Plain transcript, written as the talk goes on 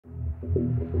Hey,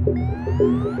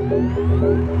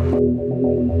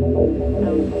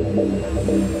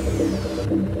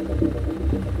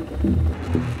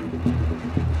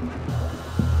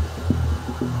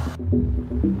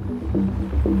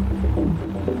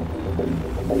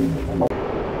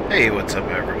 what's up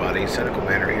everybody,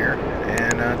 synicalmanor here,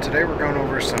 and today we're going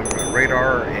over some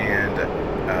radar and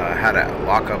how to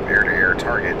lock up air-to-air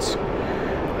targets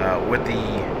with the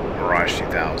Mirage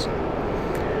 2000.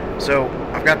 So,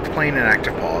 I've got the plane in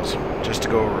active pause, just to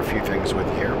go over a few things with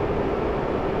you here.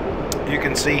 You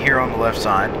can see here on the left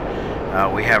side,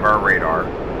 we have our radar.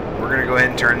 We're going to go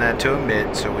ahead and turn that to a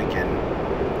mid so we can,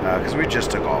 because we just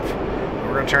took off.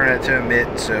 We're going to turn that to a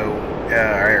mid so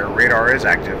our radar is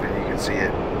active and you can see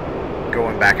it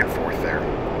going back and forth there.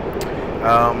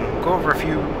 Go over a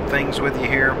few things with you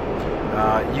here.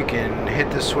 You can hit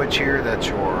this switch here, that's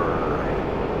your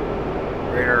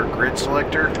radar grid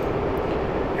selector,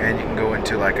 and you can go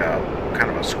into like a kind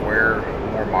of a square,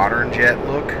 more modern jet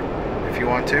look if you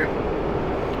want to.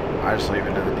 I just leave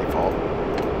it to the default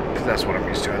because that's what I'm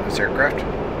used to in this aircraft.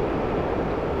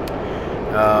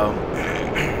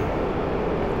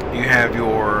 You have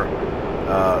your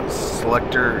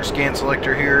scan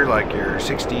selector here, like your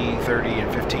 60, 30,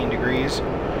 and 15 degrees.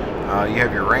 You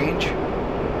have your range,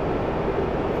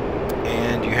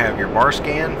 and you have your bar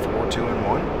scan, 4, 2, and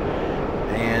 1.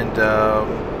 And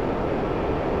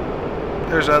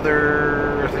there's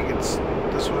other, I think it's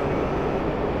this one.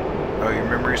 Oh, your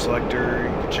memory selector, you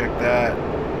can check that.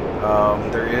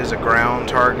 There is a ground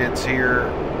targets here,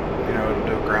 you know, it'll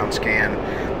do a ground scan,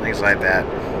 things like that.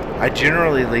 I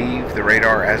generally leave the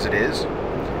radar as it is,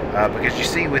 because you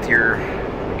see with your,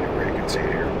 let me get where you can see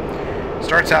it here, it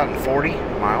starts out in 40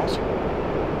 miles.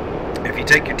 If you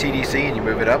take your TDC and you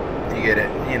move it up, you get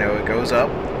it, you know, it goes up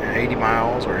 80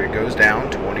 miles, or it goes down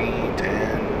 20,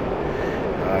 10,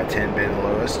 10 being the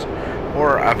lowest.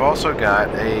 Or I've also got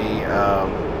a,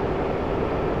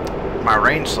 my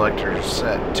range selector is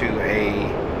set to a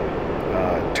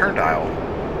turn dial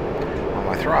on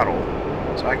my throttle.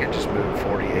 So I can just move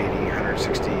 40, 80,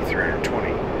 160,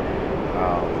 320,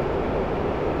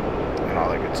 and all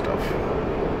that good stuff.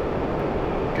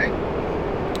 Okay.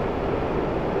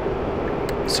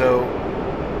 So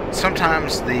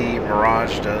sometimes the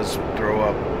Mirage does throw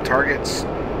up targets,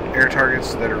 air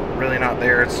targets that are really not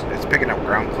there. It's picking up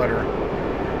ground clutter.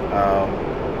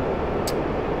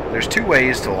 There's two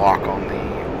ways to lock on the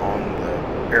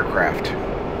aircraft.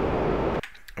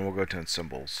 And we'll go to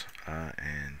symbols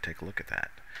and take a look at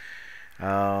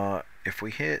that. If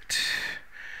we hit,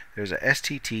 there's a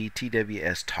STT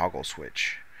TWS toggle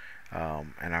switch,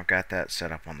 and I've got that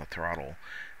set up on the throttle.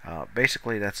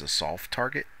 Basically, that's a soft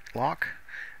target lock.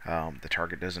 The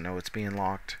target doesn't know it's being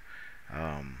locked,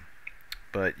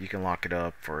 but you can lock it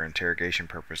up for interrogation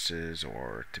purposes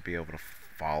or to be able to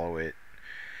follow it.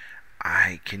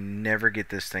 I can never get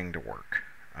this thing to work.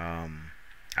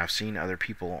 I've seen other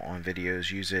people on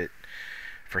videos use it.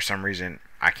 For some reason,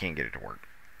 I can't get it to work.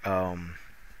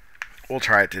 We'll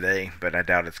try it today, but I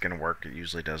doubt it's going to work. It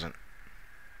usually doesn't.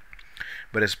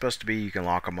 But it's supposed to be, you can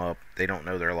lock them up. They don't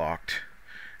know they're locked.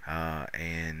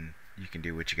 And you can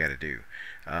do what you got to do.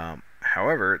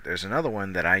 However, there's another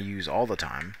one that I use all the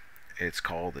time. It's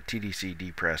called the TDC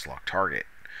Depress Lock Target.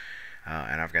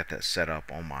 And I've got that set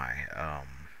up on my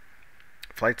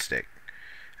flight stick.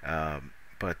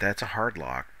 But that's a hard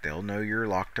lock. They'll know you're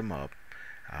locked them up.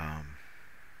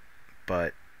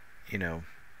 But, you know,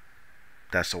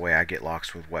 that's the way I get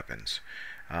locks with weapons.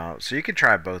 So you can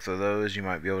try both of those. You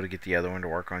might be able to get the other one to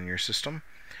work on your system.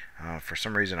 For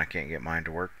some reason, I can't get mine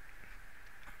to work.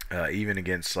 Even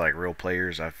against like real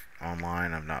players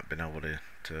online, I've not been able to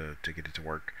get it to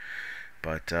work.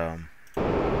 But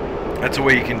that's the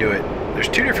way you can do it. There's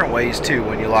two different ways too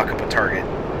when you lock up a target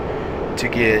to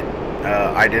get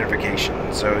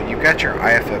identification. So you've got your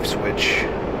IFF switch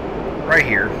right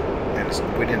here, and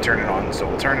we didn't turn it on, so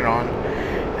we'll turn it on,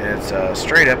 and it's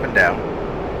straight up and down.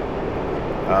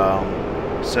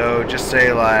 So just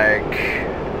say like,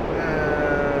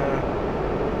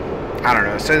 I don't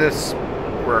know, say this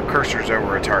where a cursor's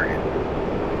over a target.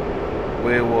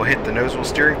 We will hit the nose wheel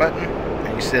steering button,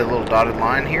 and you see a little dotted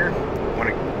line here.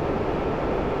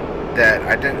 That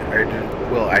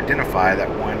will identify that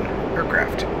one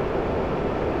aircraft.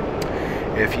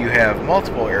 If you have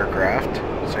multiple aircraft,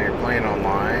 so you're playing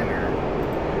online or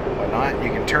whatnot,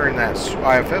 you can turn that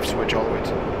IFF switch all the way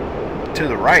to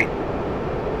the right,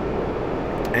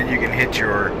 and you can hit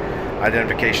your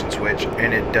identification switch,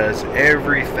 and it does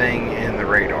everything in the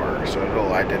radar. So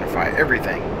it'll identify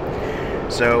everything.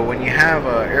 So when you have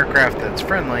an aircraft that's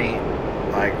friendly,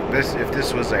 like this, if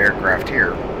this was the aircraft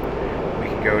here, we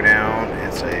can go down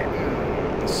and say,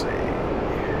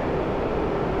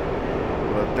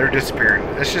 they're disappearing.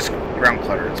 It's just ground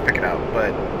clutter. It's picking up,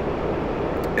 but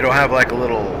it'll have like a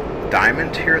little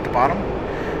diamond here at the bottom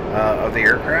of the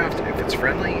aircraft if it's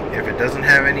friendly. If it doesn't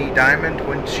have any diamond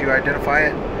once you identify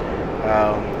it,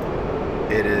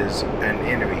 it is an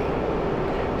enemy.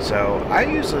 So I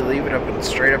usually leave it up in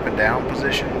straight up and down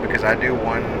position because I do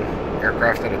one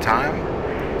aircraft at a time.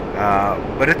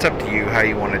 But it's up to you how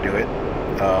you want to do it.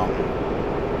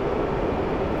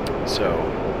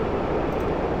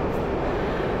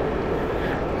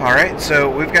 Alright, so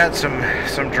we've got some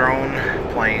drone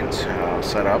planes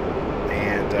set up,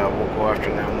 and we'll go after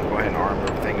them. We'll go ahead and arm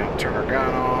everything up, turn our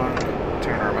gun on,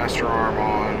 turn our master arm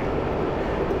on.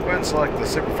 Go ahead and select the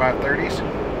Super 530s,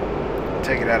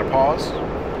 take it out of pause,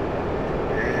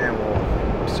 and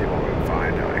we'll see what we can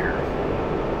find out here.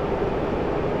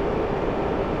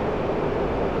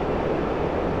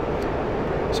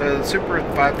 So the Super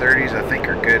 530s I think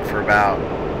are good for about,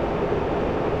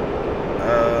 I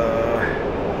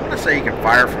want to say you can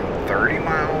fire from 30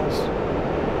 miles,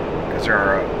 because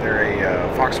they're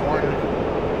a Fox 1,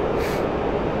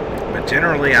 but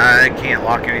generally I can't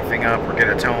lock anything up or get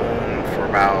a tone for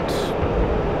about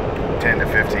 10 to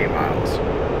 15 miles.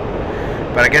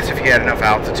 But I guess if you had enough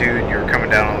altitude and you were coming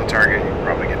down on the target, you could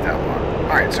probably get that lock.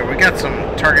 Alright, so we got some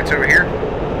targets over here.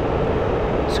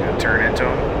 Just going to turn into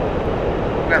them.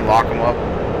 We're going to lock them up.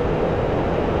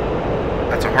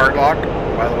 That's a hard lock,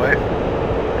 by the way.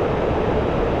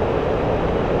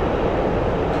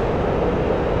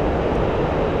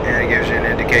 And it gives you an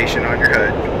indication on your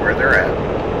HUD where they're at.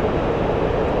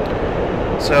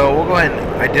 So we'll go ahead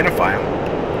and identify them.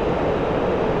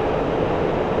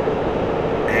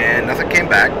 And nothing came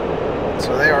back,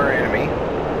 so they are an enemy.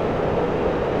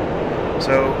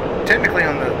 So technically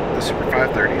on the Super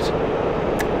 530s,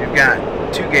 you've got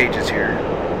two gauges here.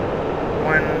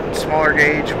 One smaller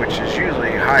gauge, which is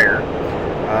usually higher,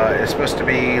 is supposed to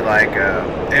be like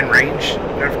in range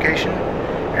notification,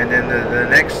 and then the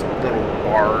next little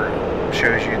bar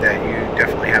shows you that you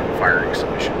definitely have a firing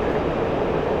solution.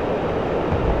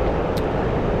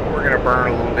 We're going to burn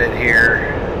a little bit here,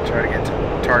 try to get to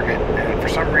target, and for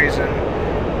some reason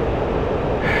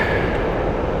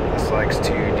this likes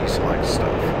to deselect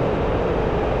stuff.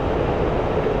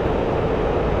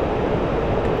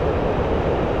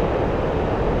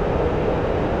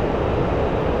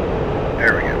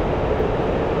 There we go.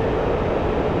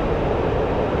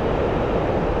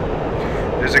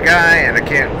 There's a guy, and I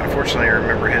can't unfortunately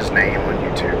remember his name on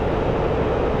YouTube.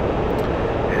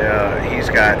 He's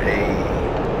got a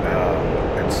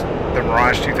it's the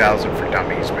Mirage 2000 for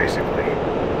Dummies, basically.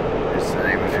 It's the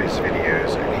name of his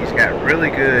videos, and he's got really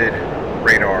good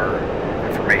radar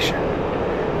information.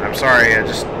 I'm sorry, I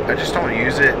just don't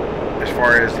use it as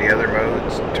far as the other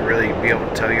modes to really be able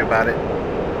to tell you about it.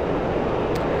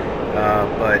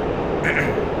 But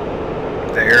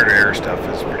the air-to-air stuff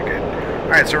is pretty good.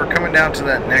 Alright, so we're coming down to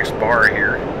that next bar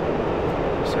here.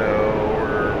 So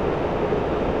we're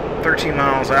 13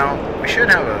 miles out. We should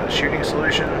have a shooting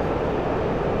solution,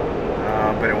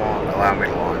 but it won't allow me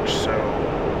to launch, so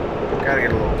gotta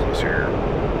get a little closer here.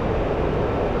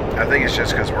 I think it's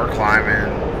just because we're climbing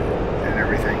and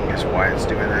everything is why it's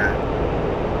doing that.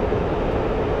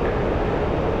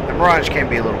 The Mirage can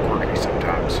be a little quirky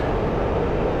sometimes.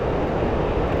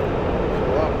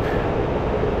 Pull up.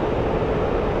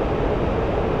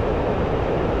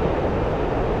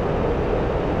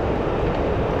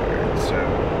 Alright, so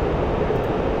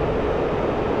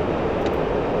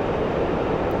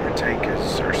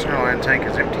our centerline tank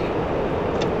is empty.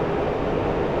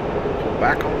 Pull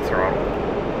back on the throttle.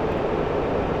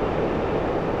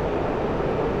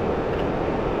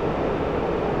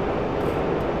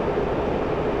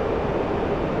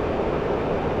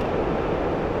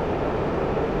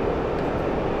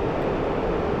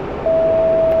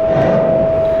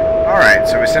 Alright,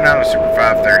 so we sent out a Super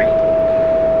 530.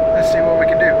 Let's see what we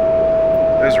can do.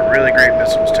 Those are really great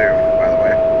missiles too, by the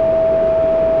way.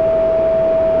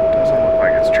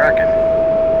 It's tracking.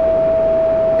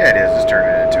 Yeah, it is. It's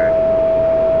turning into it.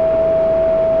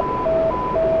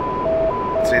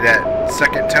 See that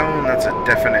second tone? That's a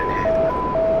definite hit.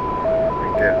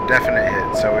 Definite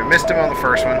hit. So we missed him on the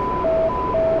first one,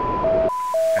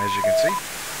 as you can see.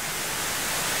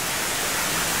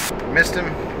 We missed him.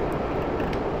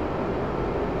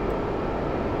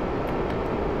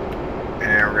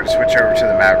 And we're going to switch over to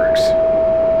the Mavericks.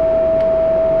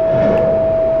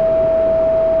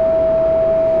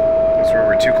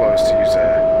 Too close to use a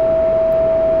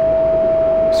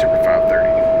Super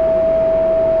 530.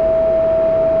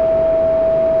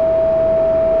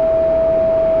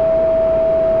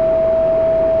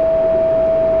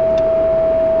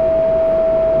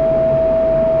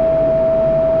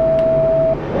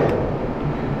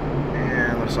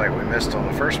 missed on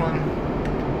the first one.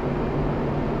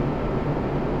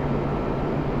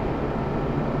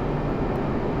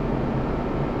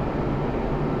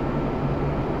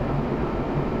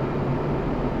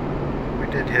 We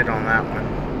did hit on that one.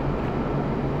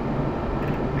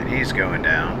 And he's going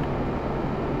down.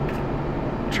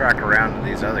 Track around to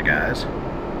these other guys.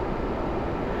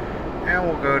 And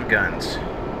we'll go to guns.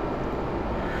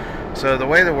 So the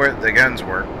way the guns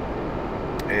work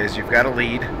is you've got a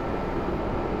lead.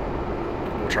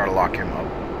 We'll try to lock him up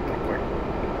real quick.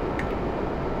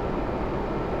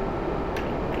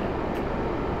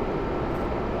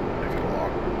 If it'll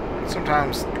lock.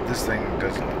 Sometimes this thing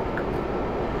doesn't lock.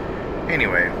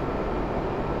 Anyway.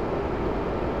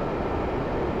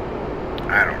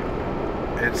 I don't know.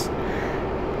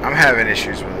 I'm having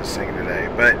issues with this thing today,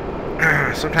 but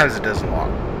sometimes it doesn't lock.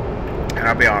 And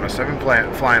I'll be honest, I've been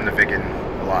flying the Viking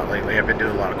a lot lately. I've been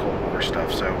doing a lot of Cold War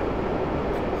stuff, so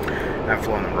I've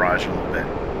flown the Mirage a little bit.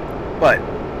 But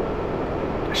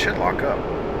it should lock up.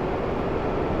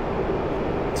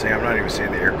 See, I'm not even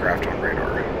seeing the aircraft on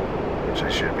radar, which I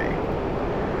should be.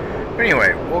 But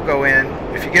anyway, we'll go in.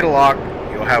 If you get a lock,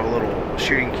 you'll have a little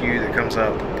shooting cue that comes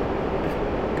up.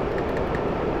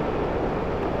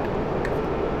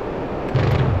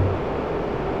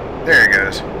 There it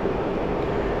goes.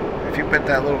 If you put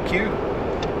that little cue,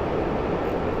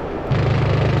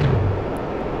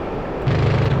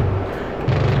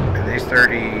 and these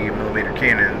 30mm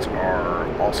cannons are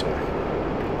awesome.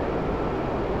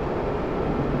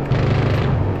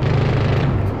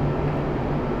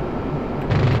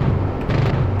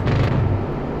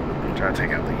 Try to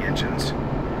take out the engines.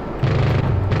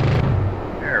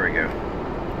 There we go.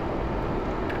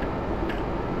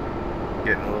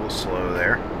 Getting a little slow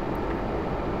there.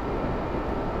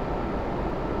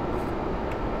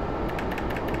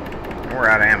 We're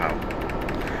out of ammo.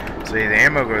 See, the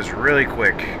ammo goes really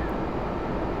quick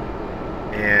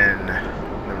in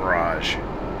the Mirage.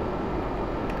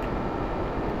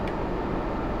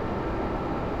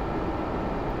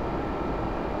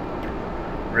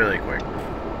 Really quick.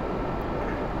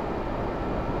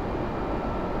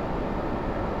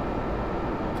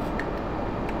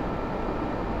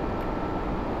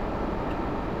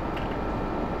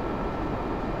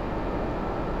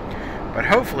 But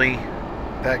hopefully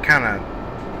that kind of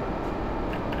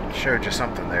showed you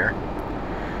something there.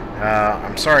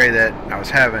 I'm sorry that I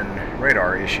was having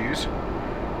radar issues.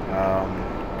 The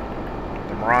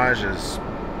Mirage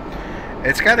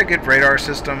it's got a good radar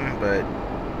system, but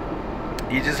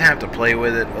you just have to play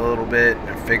with it a little bit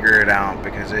and figure it out,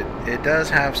 because it does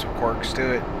have some quirks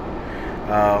to it.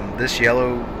 This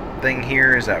yellow thing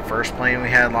here is that first plane we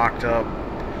had locked up.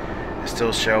 It's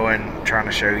still trying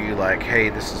to show you like, hey,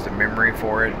 this is the memory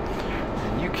for it.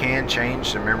 And you can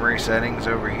change the memory settings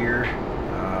over here.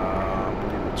 I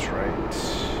believe it's right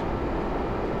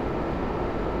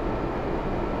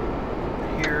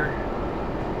here.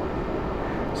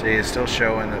 See, it's still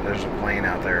showing that there's a plane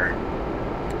out there.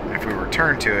 And if we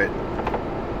return to it,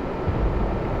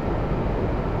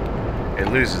 it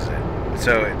loses it.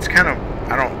 So it's kind of,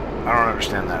 I don't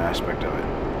understand that aspect of it.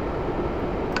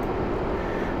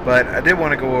 But I did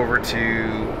want to go over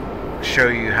to show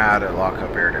you how to lock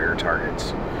up air-to-air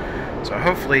targets. So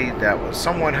hopefully that was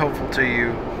somewhat helpful to you.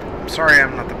 I'm sorry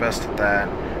I'm not the best at that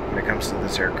when it comes to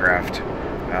this aircraft.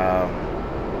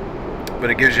 But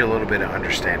it gives you a little bit of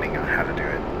understanding on how to do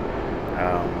it.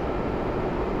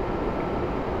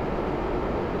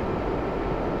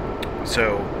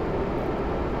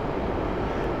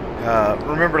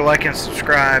 Remember to like and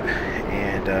subscribe,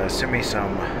 and send me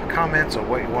some comments on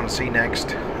what you want to see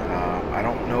next. I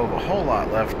don't know of a whole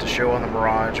lot left to show on the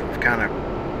Mirage. We've kind of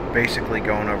basically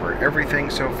gone over everything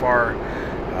so far.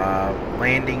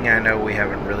 Landing, I know we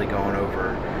haven't really gone over,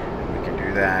 and we can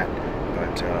do that.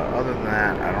 But other than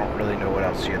that, I don't really know what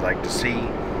else you'd like to see.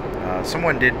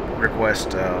 Someone did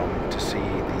request to see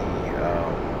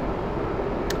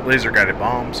the laser-guided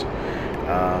bombs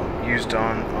used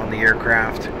on the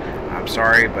aircraft. I'm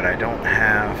sorry, but I don't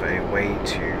have a way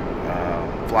to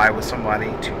fly with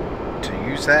somebody to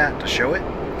use that, to show it.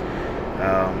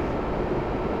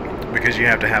 Because you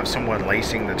have to have someone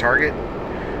lacing the target.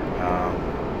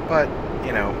 But,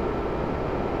 you know,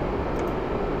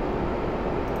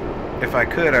 if I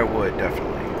could, I would,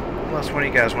 definitely. Unless one of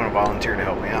you guys want to volunteer to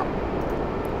help me out.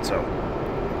 So,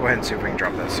 go ahead and see if we can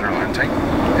drop that centerline tank.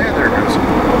 And there it goes.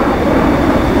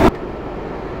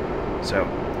 So,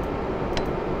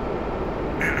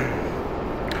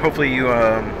 hopefully you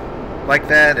like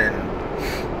that, and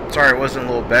sorry it wasn't a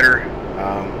little better.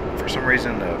 For some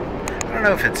reason, I don't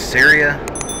know if it's Syria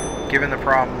given the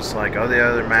problems like all the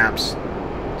other maps.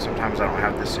 Sometimes I don't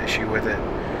have this issue with it.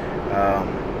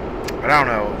 But I don't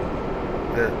know.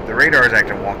 The radar is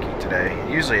acting wonky today.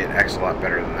 Usually it acts a lot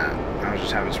better than that. I was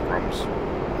just having some problems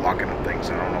locking up things.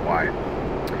 I don't know why.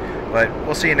 But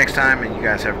we'll see you next time, and you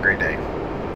guys have a great day.